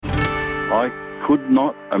I could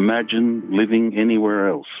not imagine living anywhere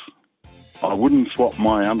else. I wouldn't swap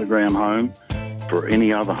my underground home for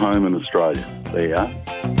any other home in Australia. There you are.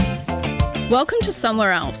 Welcome to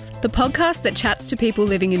Somewhere Else, the podcast that chats to people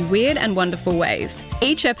living in weird and wonderful ways.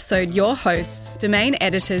 Each episode, your hosts, Domain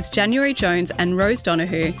editors January Jones and Rose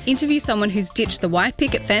Donoghue, interview someone who's ditched the white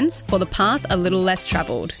picket fence for the path a little less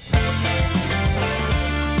travelled.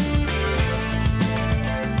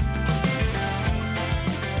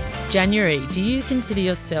 January, do you consider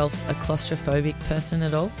yourself a claustrophobic person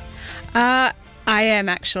at all? I am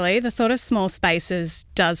actually. The thought of small spaces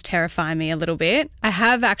does terrify me a little bit. I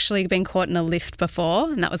have actually been caught in a lift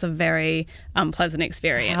before, and that was a very unpleasant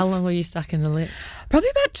experience. How long were you stuck in the lift? Probably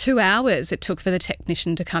about 2 hours it took for the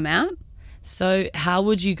technician to come out. So how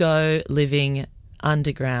would you go living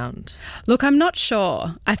underground? Look, I'm not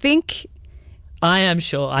sure. I am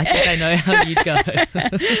sure. I think I know how you'd go.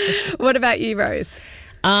 What about you, Rose?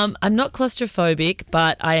 I'm not claustrophobic,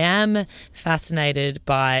 but I am fascinated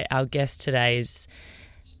by our guest today's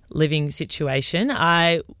living situation.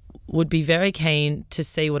 I would be very keen to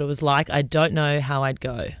see what it was like. I don't know how I'd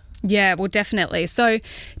go. Yeah, well, definitely. So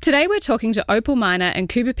today we're talking to opal miner and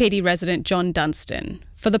Coober Pedy resident John Dunstan.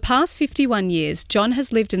 For the past 51 years, John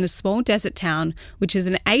has lived in the small desert town, which is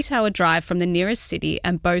an 8-hour drive from the nearest city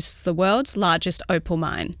and boasts the world's largest opal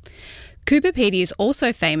mine. Coober Pedy is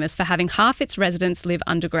also famous for having half its residents live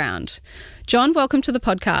underground. John, welcome to the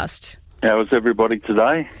podcast. How is everybody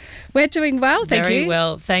today? We're doing well, thank you. Very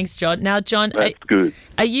well, thanks, John. Now, John, That's good.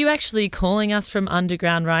 Are you actually calling us from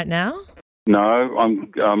underground right now? No,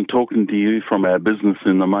 I'm talking to you from our business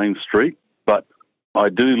in the main street, but I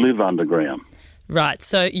do live underground. Right,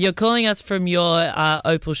 so you're calling us from your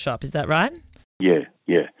opal shop, is that right? Yeah.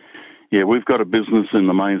 We've got a business in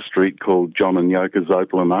the main street called John and Yoka's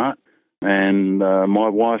Opal and Art, and my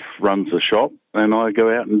wife runs a shop, and I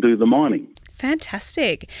go out and do the mining.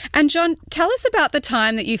 Fantastic. And John, tell us about the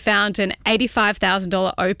time that you found an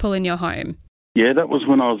 $85,000 opal in your home. Yeah, that was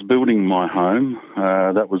when I was building my home.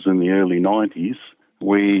 That was in the early 90s.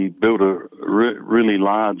 We built a really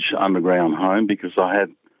large underground home because I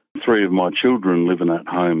had 3 of my children living at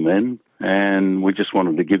home then, and we just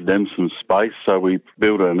wanted to give them some space, so we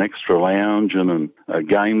built an extra lounge and a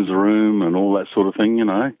games room and all that sort of thing, you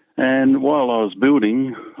know. And while I was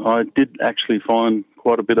building, I did actually find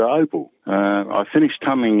quite a bit of opal. I finished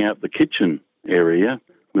tunneling out the kitchen area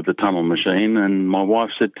with the tunnel machine, and my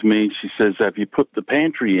wife said to me, she says, "Have you put the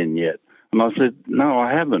pantry in yet?" And I said, "No,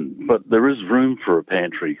 I haven't, but there is room for a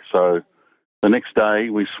pantry." So the next day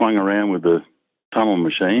we swung around with the tunnel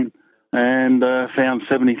machine and found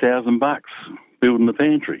 $70,000 building the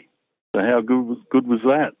pantry. So how good was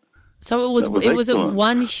that? So it was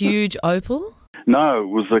one huge opal? No, it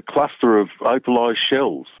was a cluster of opalized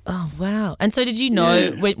shells. Oh, wow. And so did you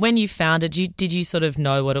know, when you found it, did you sort of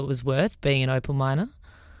know what it was worth, being an opal miner?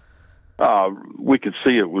 We could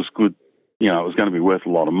see it was good, you know, it was going to be worth a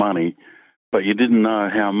lot of money, but you didn't know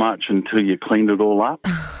how much until you cleaned it all up.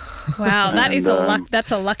 Wow,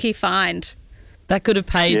 that's a lucky find. That could have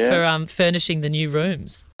paid for furnishing the new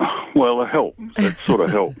rooms. Well, it helped. It sort of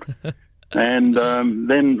helped. And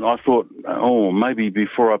then I thought, maybe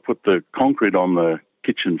before I put the concrete on the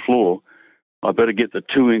kitchen floor, I better get the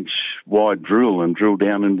 2-inch wide drill and drill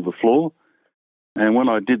down into the floor. And when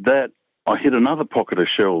I did that, I hit another pocket of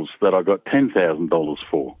shells that I got $10,000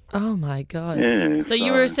 for. Oh, my God. Yeah, so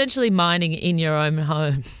you were essentially mining in your own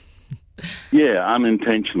home. Yeah,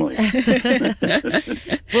 unintentionally.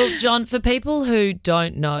 Well, John, for people who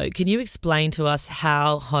don't know, can you explain to us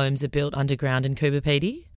how homes are built underground in Coober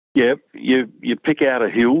Pedy? Yeah, you pick out a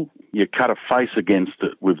hill, you cut a face against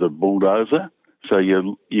it with a bulldozer, so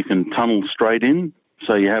you can tunnel straight in,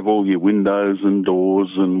 so you have all your windows and doors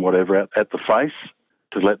and whatever at the face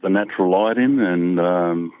to let the natural light in,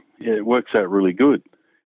 and it works out really good.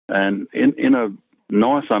 And in a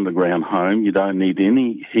nice underground home, you don't need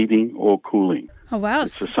any heating or cooling. Oh, wow.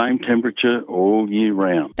 It's the same temperature all year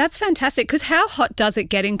round. That's fantastic, because how hot does it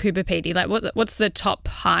get in Coober Pedy? Like, what's the top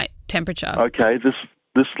height temperature? Okay,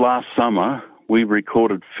 this last summer, we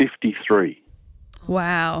recorded 53.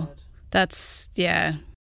 Wow. That's, yeah.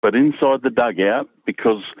 But inside the dugout,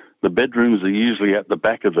 because the bedrooms are usually at the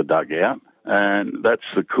back of the dugout, and that's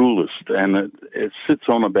the coolest, and it sits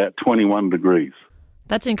on about 21 degrees.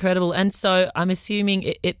 That's incredible. And so I'm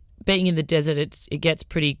assuming it being in the desert, it gets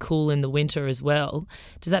pretty cool in the winter as well.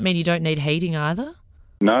 Does that mean you don't need heating either?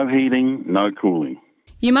 No heating, no cooling.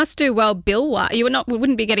 You must do well bill-wise. We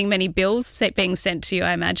wouldn't be getting many bills being sent to you,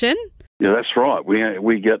 I imagine. Yeah, that's right.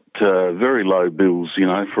 We get very low bills, you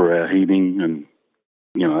know, for our heating and,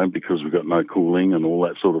 you know, because we've got no cooling and all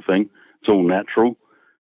that sort of thing. It's all natural.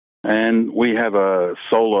 And we have a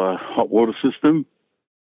solar hot water system,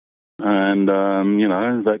 and,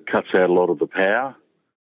 that cuts out a lot of the power.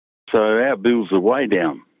 So our bills are way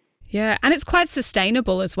down. Yeah, and it's quite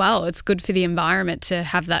sustainable as well. It's good for the environment to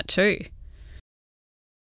have that too.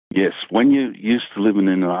 Yes, when you're used to living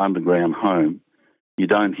in an underground home, you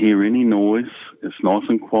don't hear any noise. It's nice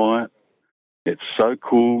and quiet. It's so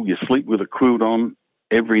cool. You sleep with a quilt on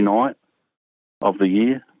every night of the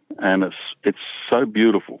year, and it's so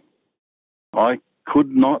beautiful. I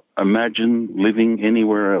could not imagine living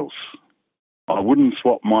anywhere else. I wouldn't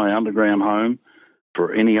swap my underground home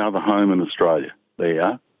for any other home in Australia. There you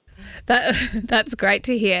are. That's great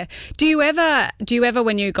to hear. Do you ever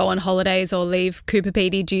when you go on holidays or leave Coober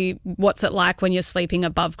Pedy, what's it like when you're sleeping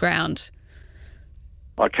above ground?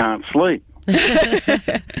 I can't sleep.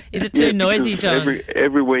 Is it too noisy, John?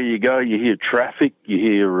 Everywhere you go, you hear traffic, you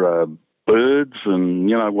hear birds and,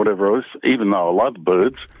 whatever else, even though I love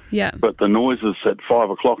birds. Yeah. But the noises at 5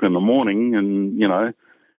 o'clock in the morning and,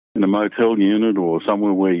 in a motel unit or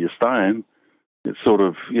somewhere where you're staying, it's sort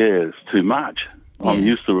of, it's too much. Yeah. I'm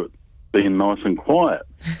used to it being nice and quiet.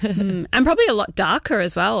 And probably a lot darker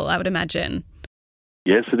as well, I would imagine.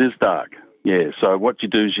 Yes, it is dark. Yeah, so what you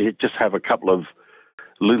do is you just have a couple of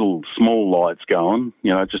little small lights going,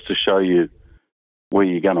 just to show you where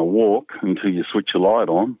you're going to walk until you switch your light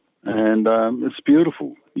on. And it's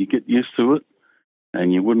beautiful. You get used to it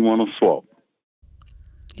and you wouldn't want to swap.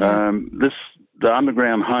 Yeah. The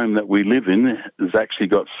underground home that we live in has actually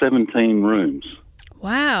got 17 rooms.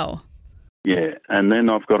 Wow. Yeah, and then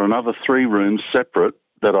I've got another 3 rooms separate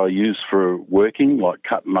that I use for working, like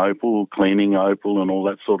cutting opal, cleaning opal and all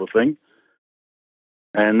that sort of thing.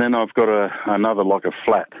 And then I've got another, like a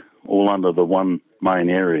flat, all under the one main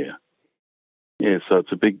area. Yeah, so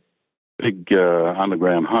it's a big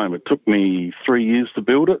underground home. It took me 3 years to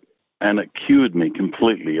build it, and it cured me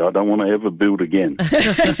completely. I don't want to ever build again.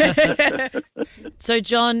 So,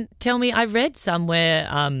 John, tell me, I read somewhere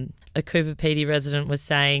a Coober Pedy resident was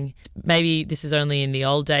saying, maybe this is only in the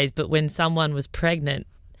old days, but when someone was pregnant,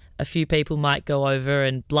 a few people might go over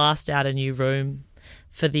and blast out a new room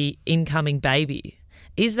for the incoming baby.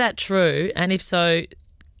 Is that true? And if so,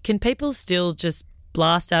 can people still just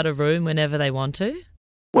blast out a room whenever they want to?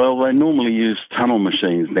 Well, they normally use tunnel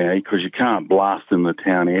machines now because you can't blast in the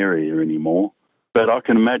town area anymore. But I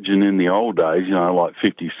can imagine in the old days, like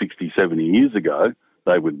 50, 60, 70 years ago,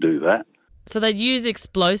 they would do that. So they'd use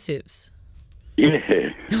explosives?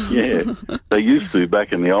 Yeah. They used to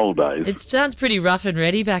back in the old days. It sounds pretty rough and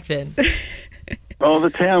ready back then. Oh, the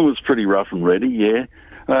town was pretty rough and ready, yeah.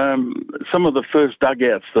 Some of the first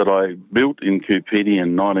dugouts that I built in Coober Pedy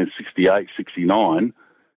in 1968, 69,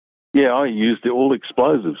 I used all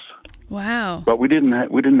explosives. Wow. But we didn't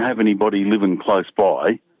have anybody living close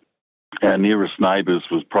by. Our nearest neighbours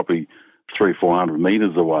was probably 300-400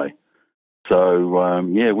 metres away. So,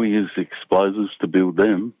 we used explosives to build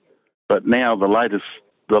them. But now the latest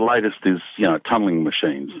is, tunnelling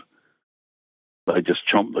machines. They just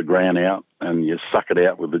chomp the ground out and you suck it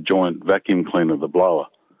out with a giant vacuum cleaner, the blower,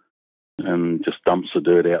 and just dumps the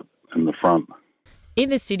dirt out in the front. In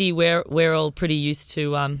the city, we're all pretty used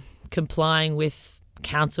to complying with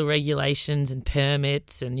council regulations and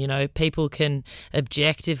permits and, people can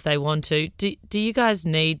object if they want to. Do you guys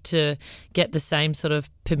need to get the same sort of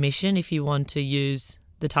permission if you want to use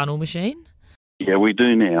the tunnel machine? Yeah, we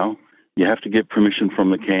do now. You have to get permission from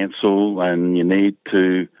the council and you need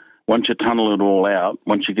to, once you tunnel it all out,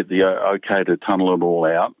 once you get the okay to tunnel it all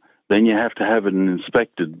out, then you have to have it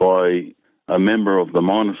inspected by a member of the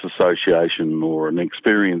Miners Association or an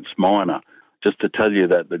experienced miner, just to tell you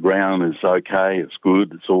that the ground is okay, it's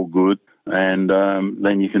good, it's all good, and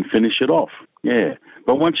then you can finish it off. Yeah.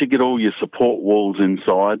 But once you get all your support walls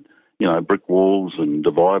inside, brick walls and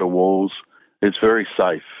divider walls, it's very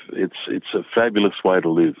safe. It's a fabulous way to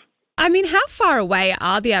live. I mean, how far away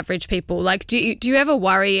are the average people? Like, do you ever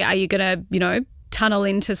worry, are you going to, tunnel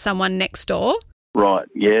into someone next door? Right,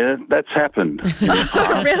 yeah, that's happened.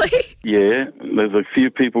 Oh, really? Yeah, there's a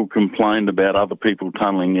few people complained about other people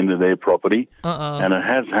tunnelling into their property, and it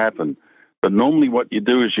has happened. But normally what you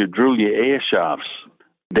do is you drill your air shafts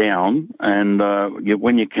down, and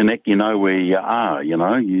when you connect, you know where you are, you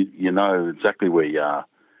know exactly where you are.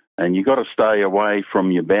 And you've got to stay away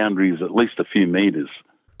from your boundaries at least a few metres.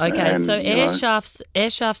 Okay, so air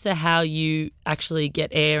shafts are how you actually get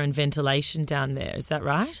air and ventilation down there, is that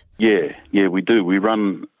right? Yeah, we do. We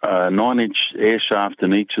run a 9-inch air shaft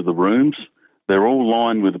in each of the rooms. They're all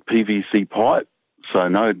lined with a PVC pipe, so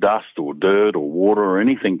no dust or dirt or water or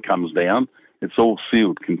anything comes down. It's all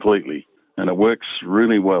sealed completely, and it works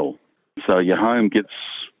really well. So your home gets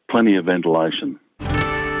plenty of ventilation.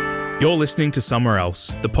 You're listening to Somewhere Else,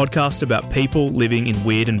 the podcast about people living in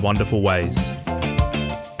weird and wonderful ways.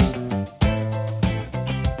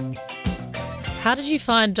 How did you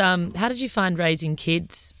find raising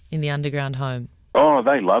kids in the underground home? Oh,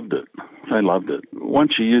 they loved it. They loved it.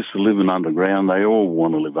 Once you used to live in underground, they all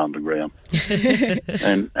want to live underground.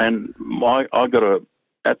 and I got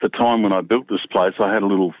at the time when I built this place, I had a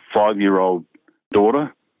little 5-year-old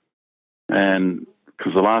daughter, and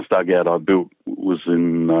because the last dugout I built was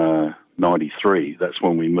in 93. That's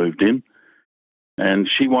when we moved in. And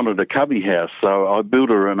she wanted a cubby house, so I built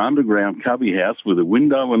her an underground cubby house with a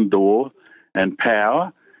window and door and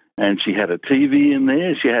power, and she had a TV in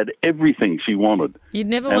there. She had everything she wanted. You'd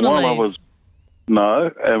never want to leave.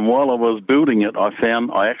 And while I was building it, I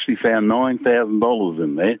actually found $9,000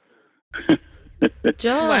 in there.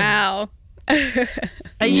 John. Wow.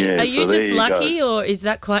 Are you just lucky, or is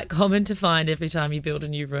that quite common to find every time you build a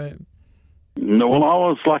new room? No, well, I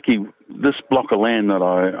was lucky. This block of land that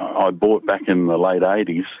I bought back in the late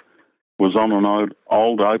 80s was on an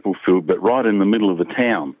old opal field, but right in the middle of the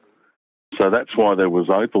town. So that's why there was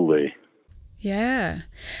opal there. Yeah.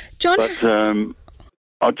 John... But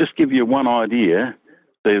I'll just give you one idea.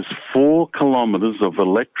 There's 4 kilometres of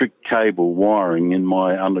electric cable wiring in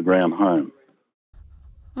my underground home.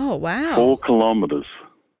 Oh, wow. 4 kilometres.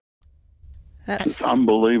 That's It's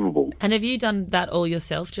unbelievable. And have you done that all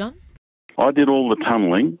yourself, John? I did all the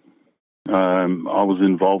tunnelling. I was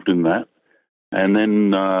involved in that. And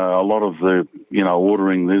then a lot of the,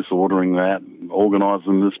 ordering this, ordering that,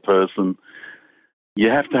 organising this person. You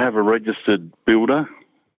have to have a registered builder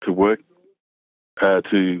to work,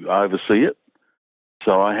 to oversee it.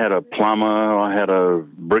 So I had a plumber, I had a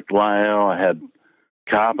bricklayer, I had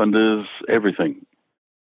carpenters, everything.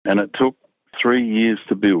 And it took 3 years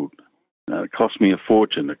to build. It cost me a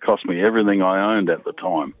fortune. It cost me everything I owned at the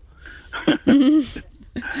time.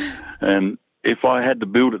 And if I had to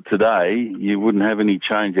build it today, you wouldn't have any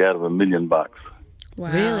change out of $1 million. Wow.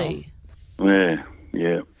 Really?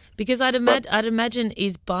 Yeah. Because I'd imagine,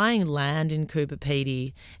 is buying land in Coober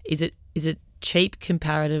Pedy, is it cheap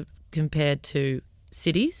compared to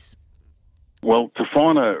cities? Well, to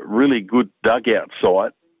find a really good dugout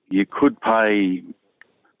site, you could pay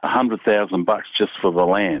 $100,000 just for the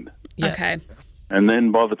land. Yeah. Okay. And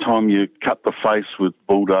then by the time you cut the face with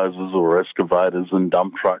bulldozers or excavators and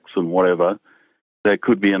dump trucks and whatever, there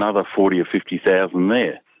could be another 40 or 50,000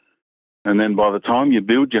 there. And then by the time you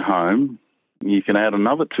build your home, you can add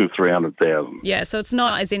another 200,000-300,000. Yeah, so it's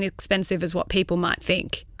not as inexpensive as what people might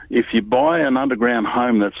think. If you buy an underground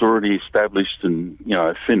home that's already established and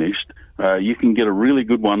finished, you can get a really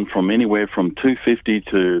good one from anywhere from 250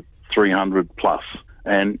 to 300 plus.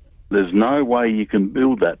 And there's no way you can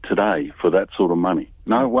build that today for that sort of money.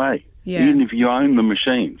 No way. Yeah. Even if you own the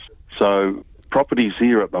machines. So properties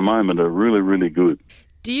here at the moment are really, really good.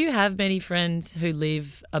 Do you have many friends who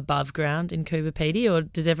live above ground in Coober Pedy, or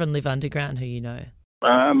does everyone live underground who you know?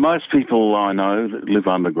 Most people I know that live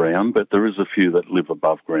underground, but there is a few that live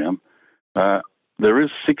above ground. There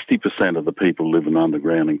is 60% of the people living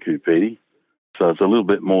underground in Coober Pedy, so it's a little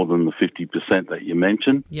bit more than the 50% that you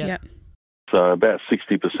mentioned. Yeah. Yep. So about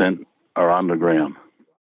 60% are underground,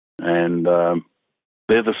 and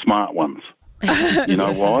they're the smart ones. You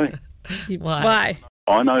know why? Why?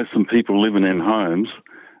 I know some people living in homes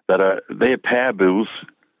that their power bills,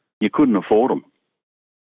 you couldn't afford them.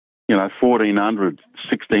 $1,400,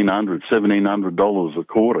 $1,600, $1,700 a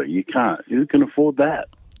quarter. You can't. Who can afford that?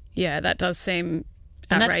 Yeah, that does seem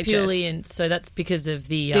And outrageous. that's purely, so that's because of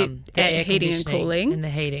the air heating and conditioning cooling. and the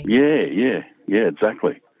heating. Yeah,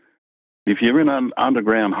 exactly. If you're in an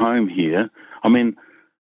underground home here,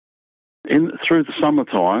 through the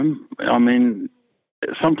summertime,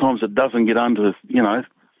 sometimes it doesn't get under,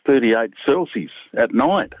 38 Celsius at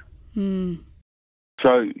night. Mm.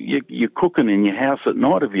 So you're cooking in your house at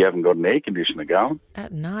night if you haven't got an air conditioner going.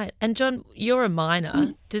 At night. And John, you're a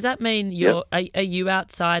miner. Does that mean are you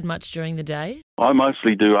outside much during the day? I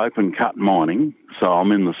mostly do open cut mining, so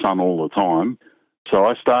I'm in the sun all the time. So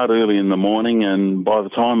I start early in the morning, and by the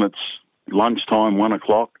time it's lunchtime, 1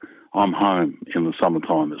 o'clock, I'm home in the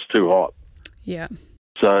summertime. It's too hot. Yeah.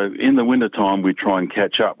 So in the wintertime, we try and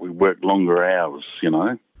catch up. We work longer hours,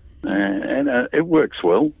 and it works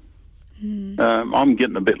well. I'm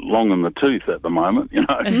getting a bit long in the tooth at the moment,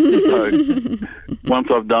 So once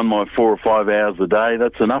I've done my 4 or 5 hours a day,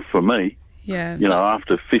 that's enough for me. Yeah.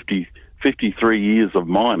 After 53 years of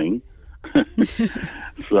mining.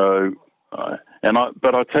 So,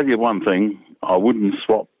 but I tell you one thing, I wouldn't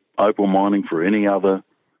swap opal mining for any other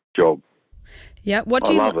job. Yeah. What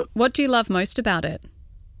do you love most about it?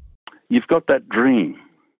 You've got that dream.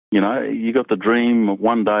 You know, you got the dream of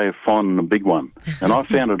one day of finding a big one. And I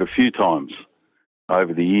found it a few times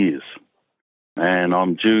over the years. And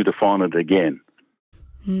I'm due to find it again.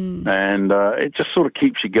 And it just sort of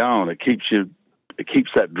keeps you going. It keeps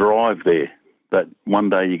that drive there that one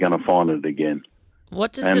day you're going to find it again.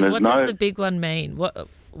 What does the big one mean?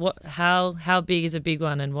 How big is a big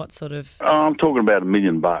one, and what sort of? Oh, I'm talking about $1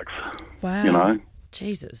 million. Wow. You know.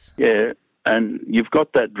 Jesus. Yeah, and you've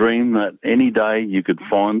got that dream that any day you could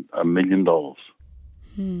find $1 million.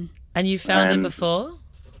 And you found it before?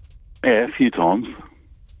 Yeah, a few times.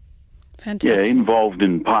 Fantastic. Yeah, involved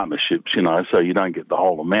in partnerships, you know, so you don't get the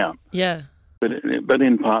whole amount. Yeah. But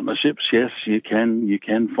in partnerships, yes, you can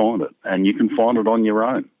find it, and you can find it on your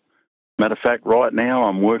own. Matter of fact, right now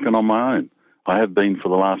I'm working on my own. I have been for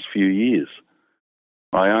the last few years.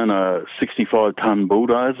 I own a 65-ton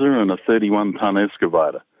bulldozer and a 31-ton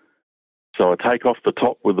excavator. So I take off the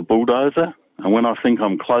top with the bulldozer, and when I think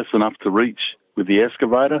I'm close enough to reach with the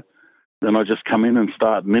excavator, then I just come in and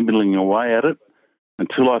start nibbling away at it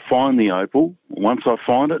until I find the opal. Once I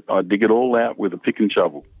find it, I dig it all out with a pick and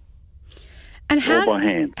shovel. And all by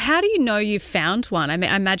hand. How do you know you've found one? I mean,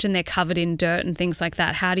 I imagine they're covered in dirt and things like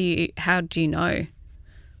that. How do you know?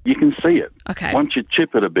 You can see it. Okay. Once you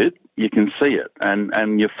chip it a bit, you can see it,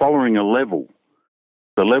 and you're following a level.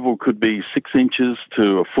 The level could be 6 inches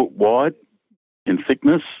to a foot wide in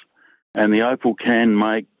thickness, and the opal can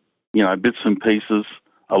make, you know, bits and pieces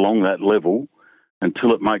along that level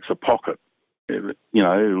until it makes a pocket. You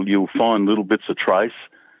know, you'll find little bits of trace,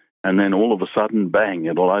 and then all of a sudden, bang,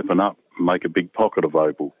 it'll open up and make a big pocket of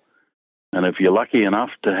opal. And if you're lucky enough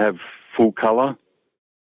to have full colour,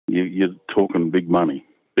 you're talking big money,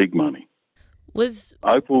 big money. Was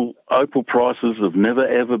opal prices have never,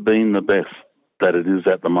 ever been the best that it is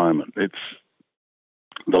at the moment. It's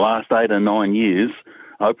the last 8 or 9 years,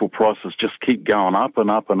 opal prices just keep going up and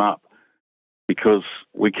up and up because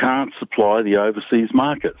we can't supply the overseas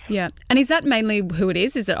markets. Yeah. And is that mainly who it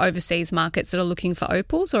is? Is it overseas markets that are looking for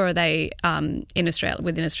opals, or are they in Australia,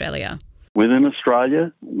 within Australia? Within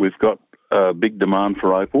Australia, we've got a big demand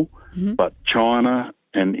for opal, but China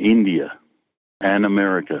and India and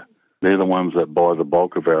America, they're the ones that buy the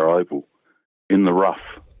bulk of our opal in the rough.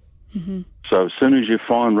 Mm-hmm. So as soon as you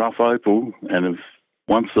find rough opal, and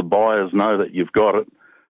once the buyers know that you've got it,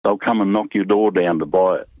 they'll come and knock your door down to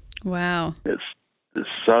buy it. Wow. It's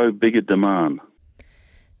so big a demand.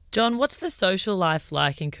 John, what's the social life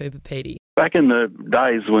like in Coober Pedy? Back in the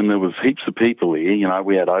days when there was heaps of people here, you know,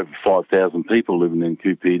 we had over 5,000 people living in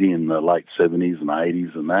Coober Pedy in the late 70s and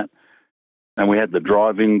 80s and that. And we had the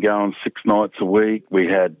drive-in going 6 nights a week. We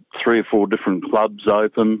had 3 or 4 different clubs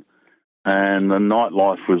open, and the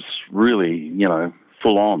nightlife was really, you know,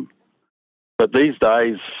 full on. But these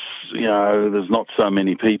days, you know, there's not so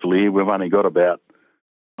many people here. We've only got about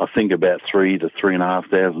 3 to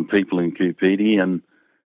 3,500 people in Coober Pedy, and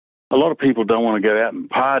a lot of people don't want to go out and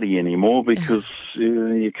party anymore because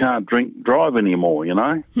you can't drive anymore, you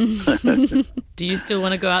know. Do you still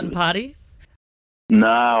want to go out and party? No,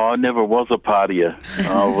 I never was a partier.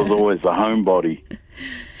 I was always a homebody.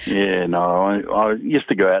 Yeah, no, I used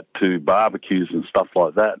to go out to barbecues and stuff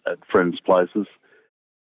like that at friends' places.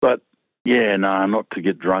 But, yeah, no, not to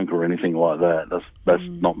get drunk or anything like that. That's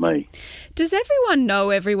not me. Does everyone know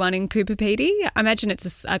everyone in Coober Pedy? I imagine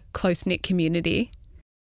it's a close-knit community.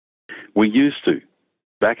 We used to.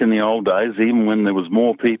 Back in the old days, even when there was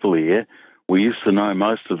more people here, we used to know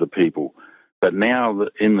most of the people. But now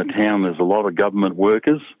in the town there's a lot of government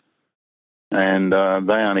workers, and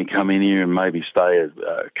they only come in here and maybe stay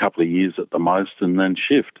a couple of years at the most and then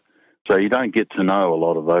shift. So you don't get to know a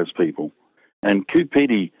lot of those people. And Coober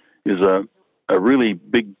Pedy is a really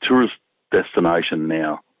big tourist destination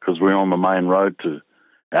now because we're on the main road to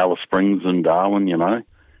Alice Springs and Darwin, you know.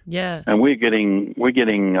 Yeah. And we're getting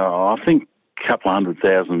I think, a couple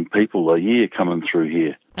 100,000 people a year coming through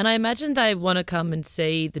here. And I imagine they want to come and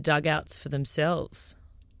see the dugouts for themselves.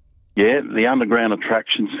 Yeah, the underground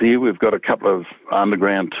attractions here, we've got a couple of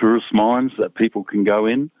underground tourist mines that people can go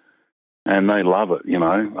in, and they love it, you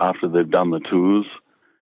know, after they've done the tours.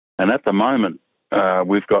 And at the moment,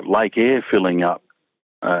 we've got Lake Eyre filling up.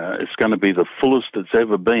 It's going to be the fullest it's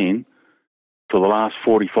ever been for the last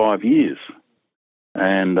 45 years.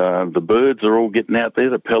 And the birds are all getting out there,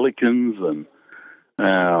 the pelicans,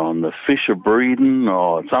 and the fish are breeding.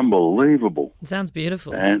 Oh, it's unbelievable. It sounds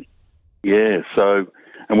beautiful. And yeah,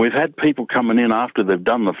 and we've had people coming in after they've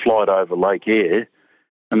done the flight over Lake Eyre,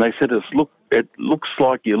 and they said it looks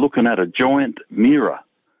like you're looking at a giant mirror.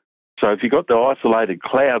 So if you've got the isolated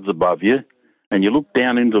clouds above you and you look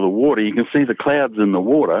down into the water, you can see the clouds in the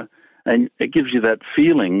water, and it gives you that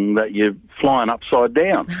feeling that you're flying upside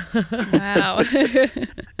down. Wow.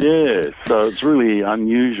 Yeah, so it's really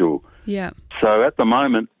unusual. Yeah. So at the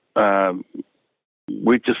moment,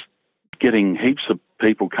 we're just getting heaps of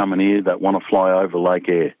people coming here that want to fly over Lake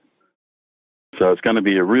Eyre. So it's going to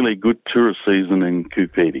be a really good tourist season in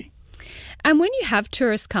Coopede. And when you have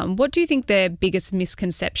tourists come, what do you think their biggest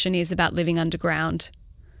misconception is about living underground?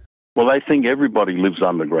 Well, they think everybody lives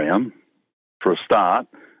underground, for a start.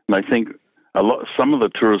 And they think some of the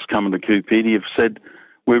tourists coming to Coopede have said,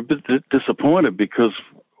 we're a bit disappointed because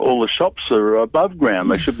all the shops are above ground.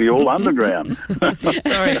 They should be all underground.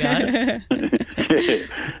 Sorry, guys. Yeah.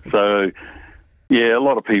 So, yeah, a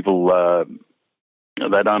lot of people,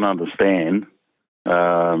 they don't understand,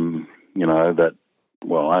 that,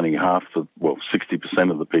 only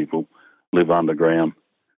 60% of the people live underground.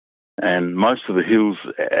 And most of the hills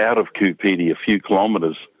out of Coopede, a few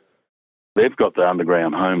kilometres, they've got the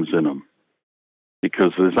underground homes in them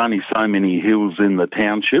because there's only so many hills in the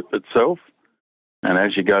township itself. And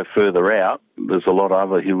as you go further out, there's a lot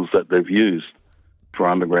of other hills that they've used for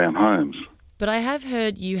underground homes. But I have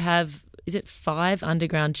heard you have, is it 5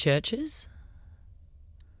 underground churches?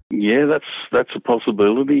 Yeah, that's a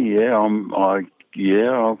possibility. Yeah, I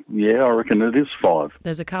reckon it is 5.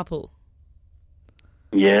 There's a couple.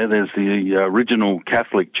 Yeah, there's the original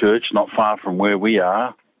Catholic church not far from where we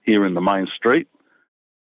are, here in the main street.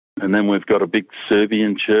 And then we've got a big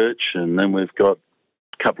Serbian church, and then we've got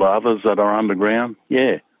a couple of others that are underground.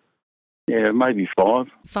 Yeah, maybe 5.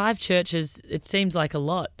 5 churches, it seems like a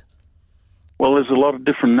lot. Well, there's a lot of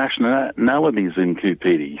different nationalities in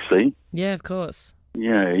Coopede, you see. Yeah, of course.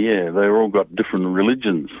 Yeah, they've all got different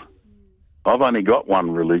religions. I've only got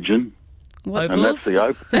one religion. What's and that's the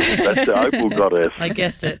opal goddess. I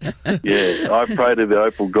guessed it. Yeah, I pray to the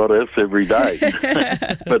opal goddess every day.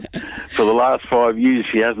 But for the last 5 years,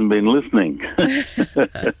 she hasn't been listening.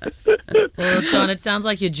 Well, John, it sounds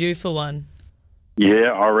like you're due for one.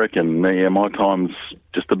 Yeah, I reckon. Yeah, my time's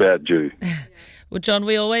just about due. Well, John,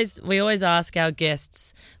 we always ask our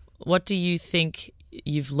guests, what do you think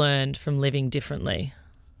you've learned from living differently?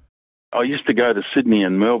 I used to go to Sydney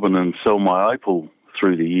and Melbourne and sell my opal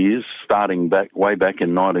through the years, starting way back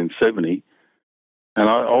in 1970. And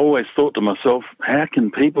I always thought to myself, how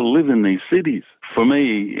can people live in these cities? For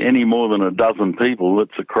me, any more than a dozen people,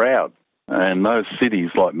 it's a crowd. And those cities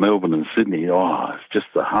like Melbourne and Sydney, it's just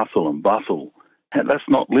the hustle and bustle. That's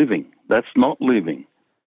not living. That's not living.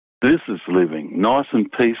 This is living. Nice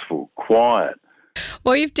and peaceful, quiet.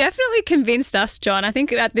 Well, you've definitely convinced us, John. I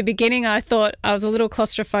think at the beginning I thought I was a little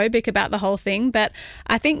claustrophobic about the whole thing, but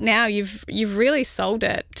I think now you've really sold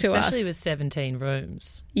it to us. Especially with 17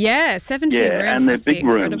 rooms. Yeah, 17 rooms. Yeah, and they're big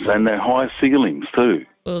rooms and they're high ceilings too.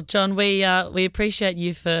 Well, John, we appreciate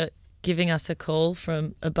you for giving us a call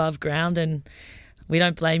from above ground, and we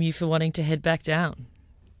don't blame you for wanting to head back down.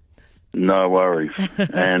 No worries.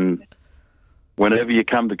 And whenever you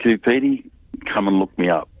come to Coopede, come and look me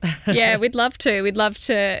up. Yeah, we'd love to. We'd love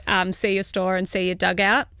to see your store and see your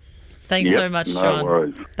dugout. Thanks so much, John. No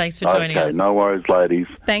worries. Thanks for joining us. No worries, ladies.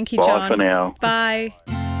 Thank you, Bye John. Bye for now. Bye.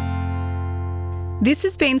 This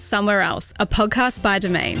has been Somewhere Else, a podcast by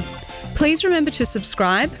Domain. Please remember to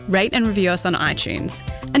subscribe, rate and review us on iTunes.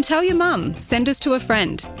 And tell your mum, send us to a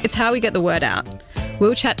friend. It's how we get the word out.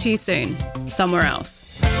 We'll chat to you soon. Somewhere Else.